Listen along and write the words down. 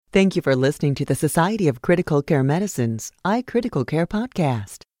Thank you for listening to the Society of Critical Care Medicine's iCritical Care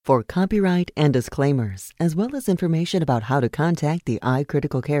podcast. For copyright and disclaimers, as well as information about how to contact the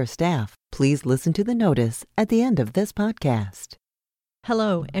iCritical Care staff, please listen to the notice at the end of this podcast.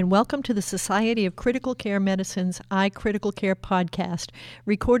 Hello, and welcome to the Society of Critical Care Medicine's iCritical Care podcast,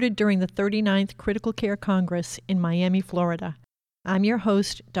 recorded during the 39th Critical Care Congress in Miami, Florida. I'm your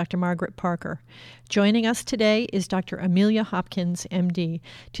host, Dr. Margaret Parker. Joining us today is Dr. Amelia Hopkins, MD,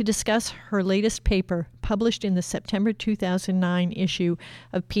 to discuss her latest paper published in the September 2009 issue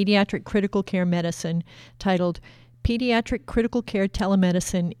of Pediatric Critical Care Medicine, titled Pediatric Critical Care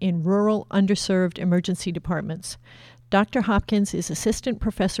Telemedicine in Rural Underserved Emergency Departments. Dr. Hopkins is Assistant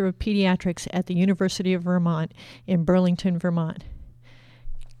Professor of Pediatrics at the University of Vermont in Burlington, Vermont.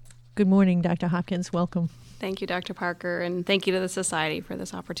 Good morning, Dr. Hopkins. Welcome. Thank you, Dr. Parker, and thank you to the Society for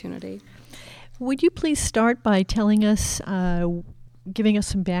this opportunity. Would you please start by telling us, giving us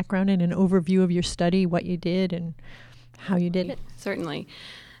some background and an overview of your study, what you did and how you did it? Certainly.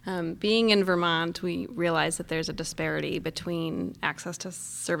 Being in Vermont, we realize that there's a disparity between access to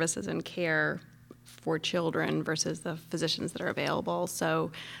services and care for children versus the physicians that are available.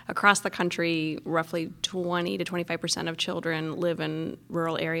 So across the country, roughly 20 to 25% of children live in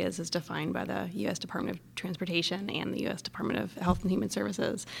rural areas as defined by the U.S. Department of Transportation and the U.S. Department of Health and Human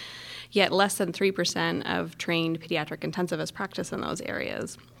Services. Yet less than 3% of trained pediatric intensivists practice in those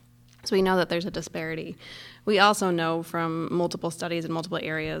areas. So we know that there's a disparity. We also know from multiple studies in multiple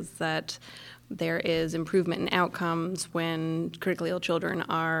areas that there is improvement in outcomes when critically ill children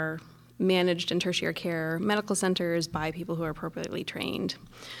are managed in tertiary care medical centers by people who are appropriately trained.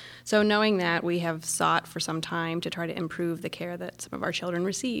 So knowing that, we have sought for some time to try to improve the care that some of our children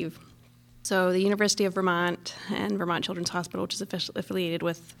receive. So the University of Vermont and Vermont Children's Hospital, which is affiliated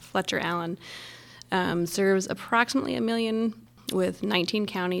with Fletcher Allen, serves approximately 1 million with 19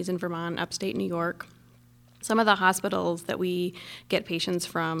 counties in Vermont, upstate New York. Some of the hospitals that we get patients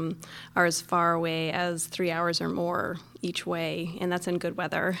from are as far away as 3 hours or more each way, and that's in good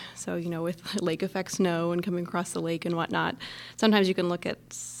weather. So, with lake effect snow and coming across the lake and whatnot, sometimes you can look at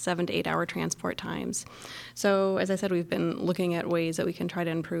 7 to 8 hour transport times. So, as I said, we've been looking at ways that we can try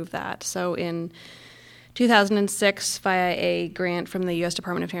to improve that. So in 2006, via a grant from the U.S.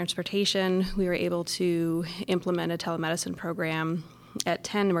 Department of Transportation, we were able to implement a telemedicine program at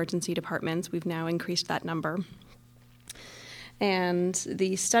 10 emergency departments. We've now increased that number. And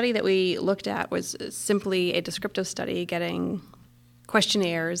the study that we looked at was simply a descriptive study, getting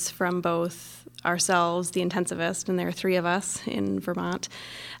questionnaires from both ourselves, the intensivist, and there are 3 of us in Vermont,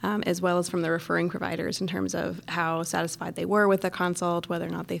 as well as from the referring providers in terms of how satisfied they were with the consult, whether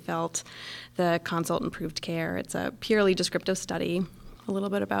or not they felt the consult improved care. It's a purely descriptive study. A little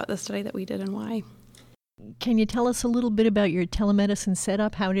bit about the study that we did and why. Can you tell us a little bit about your telemedicine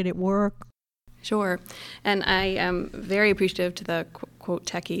setup? How did it work? Sure. And I am very appreciative to the, quote,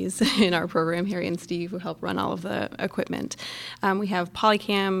 techies in our program, Harry and Steve, who help run all of the equipment. We have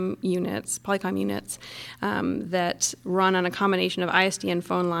Polycom units that run on a combination of ISDN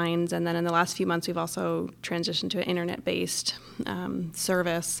phone lines, and then in the last few months we've also transitioned to an internet-based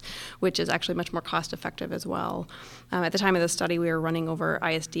service, which is actually much more cost-effective as well. At the time of the study, we were running over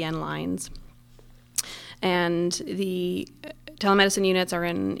ISDN lines. And the telemedicine units are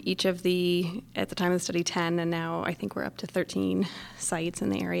in each of the, at the time of the study, 10, and now I think we're up to 13 sites in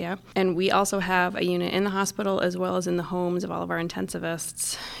the area. And we also have a unit in the hospital as well as in the homes of all of our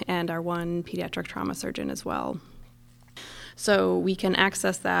intensivists and our 1 pediatric trauma surgeon as well. So we can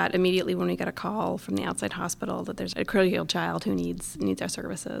access that immediately when we get a call from the outside hospital that there's a critically ill child who needs our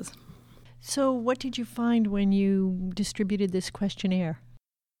services. So what did you find when you distributed this questionnaire?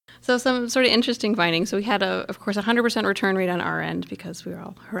 So some sort of interesting findings. So we had, of course, 100% return rate on our end because we were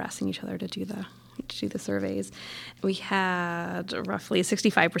all harassing each other to do the surveys. We had roughly a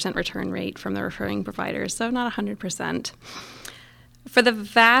 65% return rate from the referring providers, so not 100%. For the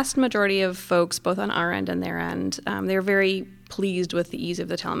vast majority of folks, both on our end and their end, they were very pleased with the ease of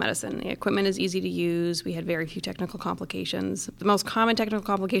the telemedicine. The equipment is easy to use. We had very few technical complications. The most common technical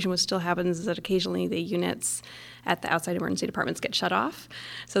complication, which still happens, is that occasionally the units at the outside emergency departments get shut off.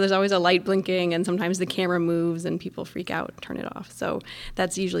 So there's always a light blinking, and sometimes the camera moves and people freak out and turn it off. So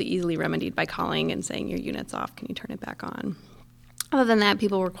that's usually easily remedied by calling and saying, your unit's off, can you turn it back on? Other than that,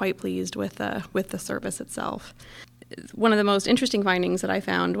 people were quite pleased with the service itself. One of the most interesting findings that I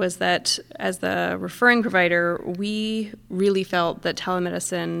found was that as the referring provider, we really felt that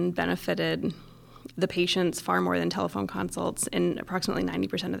telemedicine benefited the patients far more than telephone consults in approximately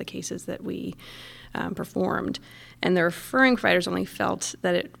 90% of the cases that we performed. And the referring providers only felt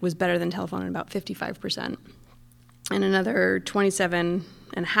that it was better than telephone in about 55%. and another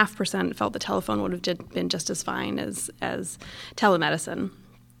 27.5% felt the telephone would have been just as fine as telemedicine.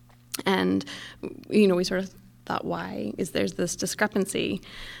 And, we sort of thought, why is there's this discrepancy?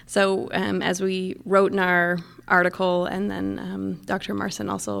 So as we wrote in our article, and then Dr. Marson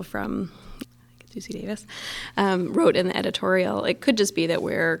also from UC Davis wrote in the editorial, it could just be that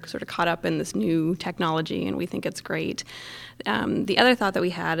we're sort of caught up in this new technology and we think it's great. The other thought that we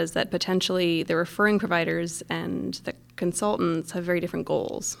had is that potentially the referring providers and the consultants have very different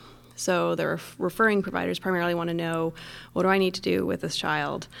goals. So the referring providers primarily want to know, what do I need to do with this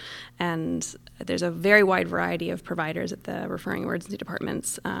child? And there's a very wide variety of providers at the referring emergency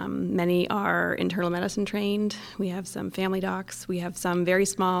departments. Many are internal medicine trained. We have some family docs. We have some very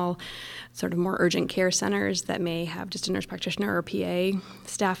small, sort of more urgent care centers that may have just a nurse practitioner or PA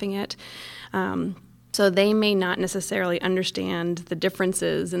staffing it. So they may not necessarily understand the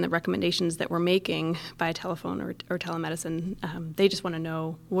differences in the recommendations that we're making by telephone or telemedicine. They just want to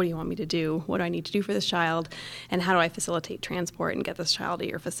know, what do you want me to do? What do I need to do for this child? And how do I facilitate transport and get this child to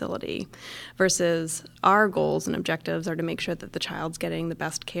your facility? Versus our goals and objectives are to make sure that the child's getting the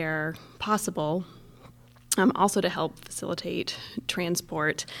best care possible. Also to help facilitate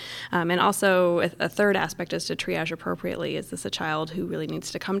transport. And also a third aspect is to triage appropriately. Is this a child who really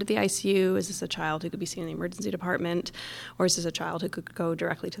needs to come to the ICU? Is this a child who could be seen in the emergency department? Or is this a child who could go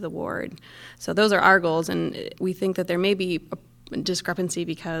directly to the ward? So those are our goals, and we think that there may be a discrepancy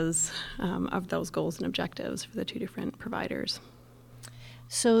because of those goals and objectives for the two different providers.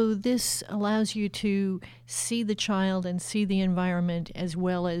 So this allows you to see the child and see the environment as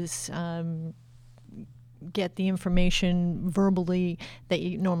well as get the information verbally that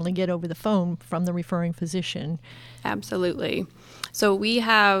you normally get over the phone from the referring physician. Absolutely. So we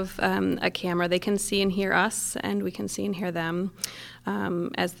have a camera. They can see and hear us, and we can see and hear them.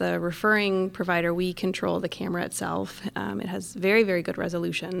 As the referring provider, we control the camera itself. It has very, very good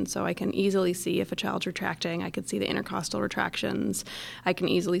resolution, so I can easily see if a child's retracting. I can see the intercostal retractions. I can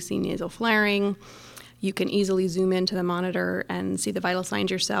easily see nasal flaring. You can easily zoom into the monitor and see the vital signs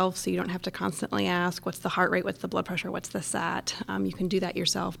yourself, so you don't have to constantly ask, what's the heart rate, what's the blood pressure, what's the SAT? You can do that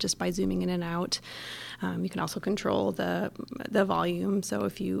yourself just by zooming in and out. You can also control the volume, so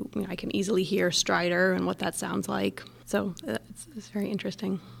if I can easily hear stridor and what that sounds like. So it's very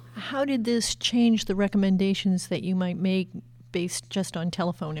interesting. How did this change the recommendations that you might make based just on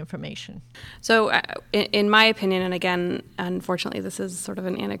telephone information? So in my opinion, and again, unfortunately, this is sort of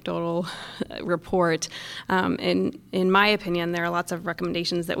an anecdotal report, in my opinion, there are lots of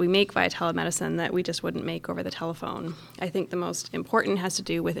recommendations that we make via telemedicine that we just wouldn't make over the telephone. I think the most important has to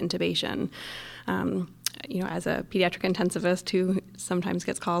do with intubation. As a pediatric intensivist who sometimes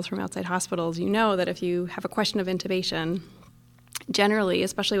gets calls from outside hospitals, you know that if you have a question of intubation, generally,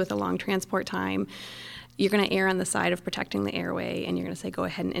 especially with a long transport time, you're going to err on the side of protecting the airway, and you're going to say, go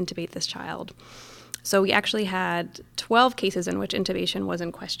ahead and intubate this child. So we actually had 12 cases in which intubation was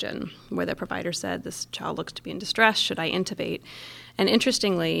in question, where the provider said, this child looks to be in distress, should I intubate? And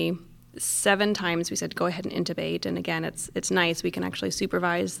interestingly, 7 times we said, go ahead and intubate. And again, it's nice. We can actually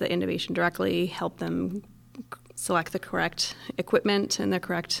supervise the intubation directly, help them select the correct equipment and the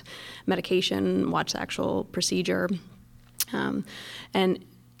correct medication, watch the actual procedure. And in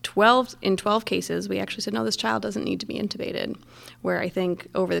 12 cases, we actually said, no, this child doesn't need to be intubated. Where I think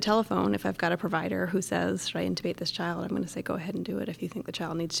over the telephone, if I've got a provider who says, should I intubate this child, I'm going to say, go ahead and do it if you think the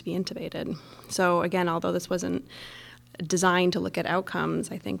child needs to be intubated. So again, although this wasn't designed to look at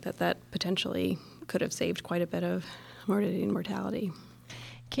outcomes, I think that potentially could have saved quite a bit of morbidity and mortality.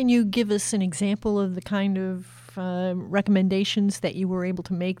 Can you give us an example of the kind of recommendations that you were able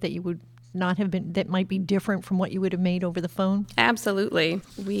to make that you would not have been, that might be different from what you would have made over the phone? Absolutely.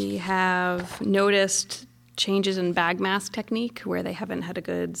 We have noticed changes in bag mask technique where they haven't had a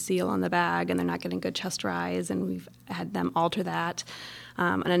good seal on the bag and they're not getting good chest rise, and we've had them alter that.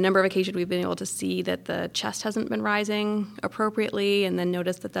 On a number of occasions, we've been able to see that the chest hasn't been rising appropriately, and then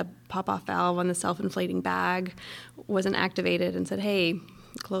noticed that the pop-off valve on the self-inflating bag wasn't activated, and said, hey,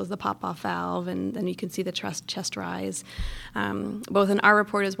 close the pop-off valve, and then you can see the chest rise. Both in our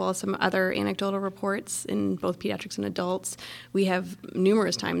report as well as some other anecdotal reports in both pediatrics and adults, we have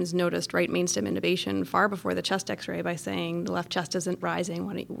numerous times noticed right mainstem intubation far before the chest x-ray by saying the left chest isn't rising,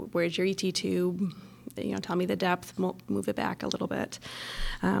 where's your ET tube? Tell me the depth, move it back a little bit.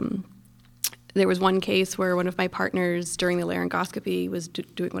 There was one case where one of my partners during the laryngoscopy was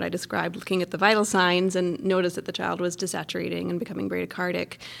doing what I described, looking at the vital signs, and noticed that the child was desaturating and becoming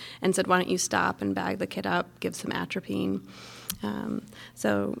bradycardic, and said, why don't you stop and bag the kid up, give some atropine.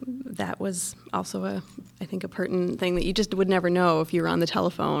 So that was also I think a pertinent thing that you just would never know if you were on the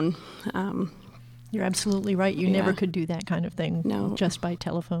telephone. You're absolutely right. You never could do that kind of thing just by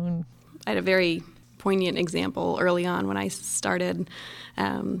telephone. I had a very poignant example early on when I started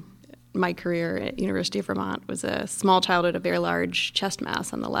my career at University of Vermont. It was a small child with a very large chest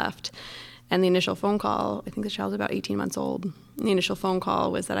mass on the left. And the initial phone call, I think the child was about 18 months old. And the initial phone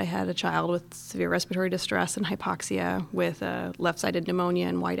call was that I had a child with severe respiratory distress and hypoxia with a left-sided pneumonia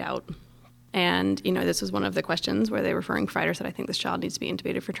and whiteout. And, this was one of the questions where the referring provider said, I think this child needs to be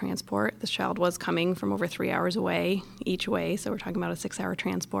intubated for transport. This child was coming from over 3 hours away each way, so we're talking about a 6-hour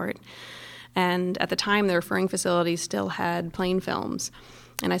transport. And at the time, the referring facility still had plain films.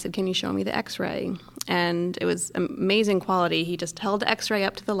 And I said, can you show me the x-ray? And it was amazing quality. He just held the x-ray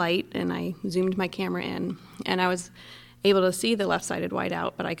up to the light, and I zoomed my camera in. And I was able to see the left-sided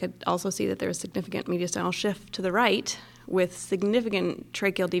whiteout, but I could also see that there was significant mediastinal shift to the right with significant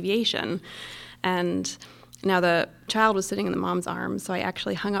tracheal deviation. And now the child was sitting in the mom's arms, so I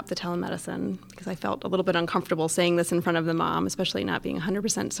actually hung up the telemedicine because I felt a little bit uncomfortable saying this in front of the mom, especially not being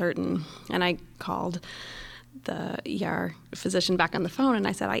 100% certain. And I called the ER physician back on the phone, and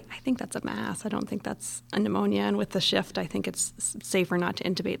I said, I think that's a mass. I don't think that's a pneumonia. And with the shift, I think it's safer not to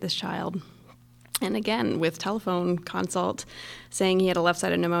intubate this child. And again, with telephone consult, saying he had a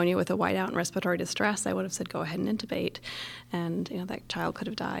left-sided pneumonia with a whiteout and respiratory distress, I would have said, go ahead and intubate. And, that child could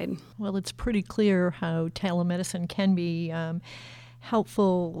have died. Well, it's pretty clear how telemedicine can be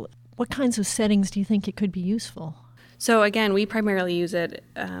helpful. What kinds of settings do you think it could be useful? So again, we primarily use it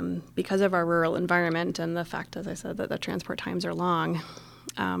because of our rural environment and the fact, as I said, that the transport times are long.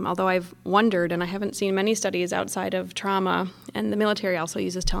 Although I've wondered, and I haven't seen many studies outside of trauma, and the military also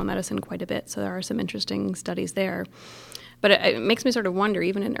uses telemedicine quite a bit, so there are some interesting studies there. But it makes me sort of wonder,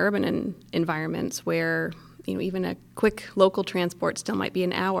 even in urban environments where even a quick local transport still might be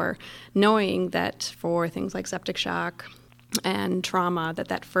an hour, knowing that for things like septic shock and trauma,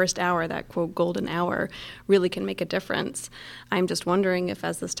 that first hour, that quote golden hour, really can make a difference. I'm just wondering if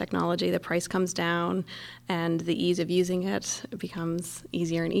as this technology, the price comes down and the ease of using it becomes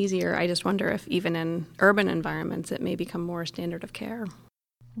easier and easier, I just wonder if even in urban environments it may become more standard of care.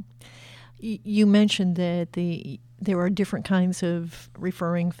 You mentioned that there are different kinds of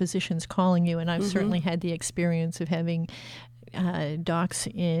referring physicians calling you, and I've certainly had the experience of having docs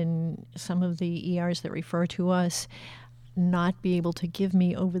in some of the ERs that refer to us not be able to give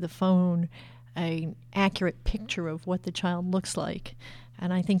me over the phone an accurate picture of what the child looks like.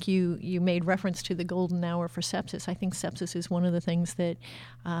 And I think you made reference to the golden hour for sepsis. I think sepsis is one of the things that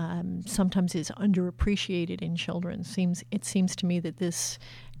sometimes is underappreciated in children. It seems to me that this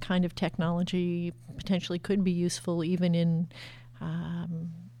kind of technology potentially could be useful even in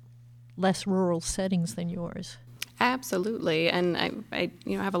less rural settings than yours. Absolutely, and I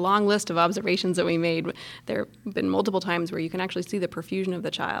have a long list of observations that we made. There have been multiple times where you can actually see the perfusion of the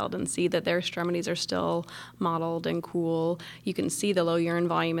child and see that their extremities are still mottled and cool. You can see the low urine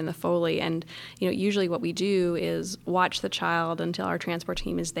volume in the Foley, and usually what we do is watch the child until our transport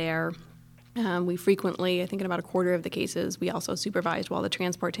team is there. We frequently, I think in about a quarter of the cases, we also supervised while the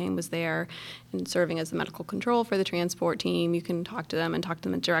transport team was there and serving as the medical control for the transport team. You can talk to them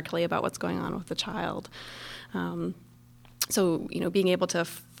directly about what's going on with the child. So, being able to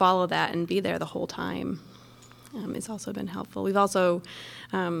follow that and be there the whole time has also been helpful. We've also,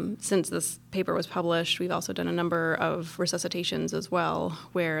 since this paper was published, we've also done a number of resuscitations as well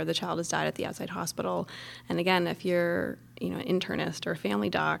where the child has died at the outside hospital. And again, if you're an internist or a family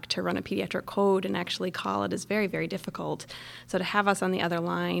doc, to run a pediatric code and actually call it is very, very difficult. So to have us on the other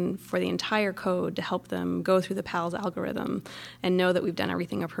line for the entire code to help them go through the PALS algorithm and know that we've done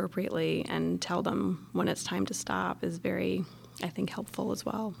everything appropriately and tell them when it's time to stop is very, I think, helpful as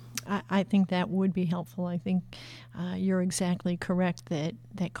well. I think that would be helpful. I think you're exactly correct that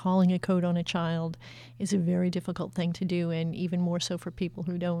calling a code on a child is a very difficult thing to do, and even more so for people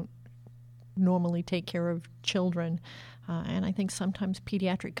who don't normally take care of children. And I think sometimes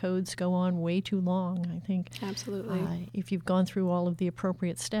pediatric codes go on way too long. I think absolutely. If you've gone through all of the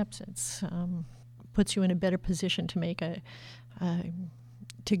appropriate steps, it puts you in a better position to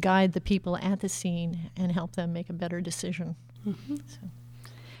to guide the people at the scene and help them make a better decision. Mm-hmm. So,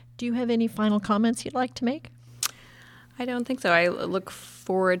 do you have any final comments you'd like to make? I don't think so. I look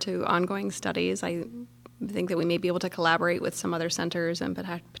forward to ongoing studies. I think that we may be able to collaborate with some other centers and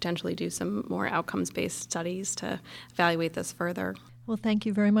potentially do some more outcomes-based studies to evaluate this further. Well, thank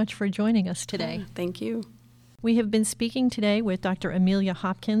you very much for joining us today. Thank you. We have been speaking today with Dr. Amelia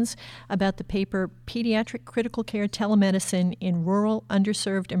Hopkins about the paper Pediatric Critical Care Telemedicine in Rural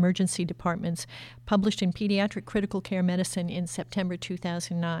Underserved Emergency Departments, published in Pediatric Critical Care Medicine in September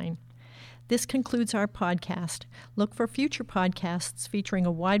 2009. This concludes our podcast. Look for future podcasts featuring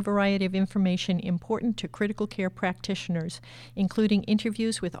a wide variety of information important to critical care practitioners, including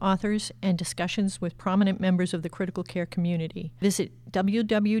interviews with authors and discussions with prominent members of the critical care community. Visit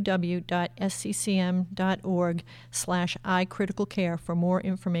www.sccm.org/iCriticalCare for more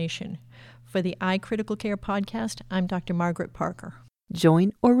information. For the iCritical Care podcast, I'm Dr. Margaret Parker.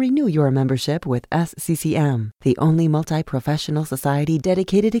 Join or renew your membership with SCCM, the only multi-professional society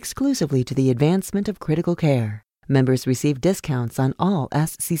dedicated exclusively to the advancement of critical care. Members receive discounts on all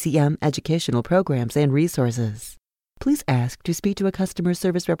SCCM educational programs and resources. Please ask to speak to a customer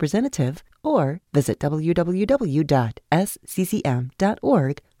service representative or visit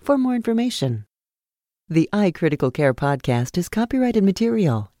www.sccm.org for more information. The iCritical Care podcast is copyrighted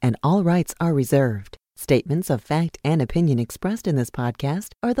material and all rights are reserved. Statements of fact and opinion expressed in this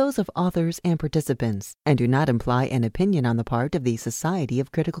podcast are those of authors and participants and do not imply an opinion on the part of the Society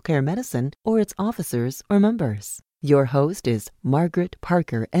of Critical Care Medicine or its officers or members. Your host is Margaret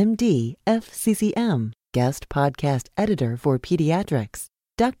Parker, MD, FCCM, guest podcast editor for pediatrics.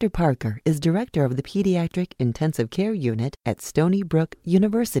 Dr. Parker is director of the Pediatric Intensive Care Unit at Stony Brook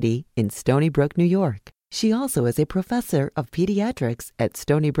University in Stony Brook, New York. She also is a professor of pediatrics at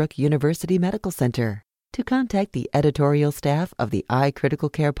Stony Brook University Medical Center. To contact the editorial staff of the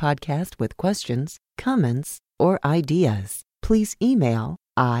iCritical Care podcast with questions, comments, or ideas, please email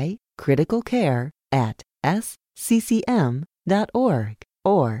iCriticalCare@sccm.org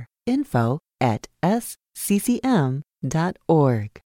or info@sccm.org.